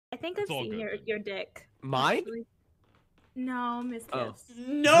think I've seen your dick. Mine? Actually. No, Mizkif's. Oh.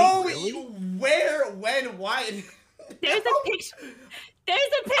 No, where, when, why? There's a picture. There's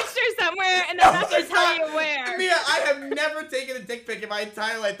a picture somewhere, and I'm not gonna tell you where. Mia, I have never taken a dick pic in my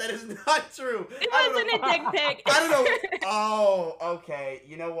entire life. That is not true. It wasn't a dick pic. I don't know. Oh, okay.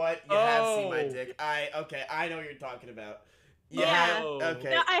 You know what? You have seen my dick. Okay. I know what you're talking about. Yeah. Okay.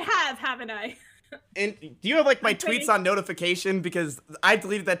 No, I have, haven't I? And do you have like my tweets on notification? Because I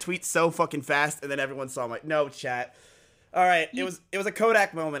deleted that tweet so fucking fast, and then everyone saw my chat. All right. It was a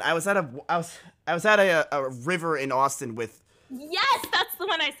Kodak moment. I was at a river in Austin with. Yes, that's the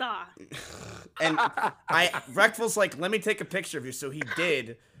one I saw. And Rectful's like, let me take a picture of you, so he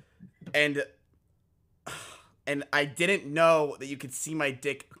did, and I didn't know that you could see my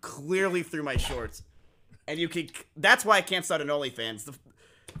dick clearly through my shorts, and you could. That's why I can't start an OnlyFans.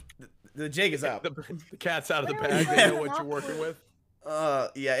 The jig is up. The cat's out of the bag. They know what you're working with.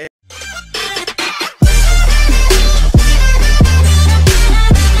 Yeah.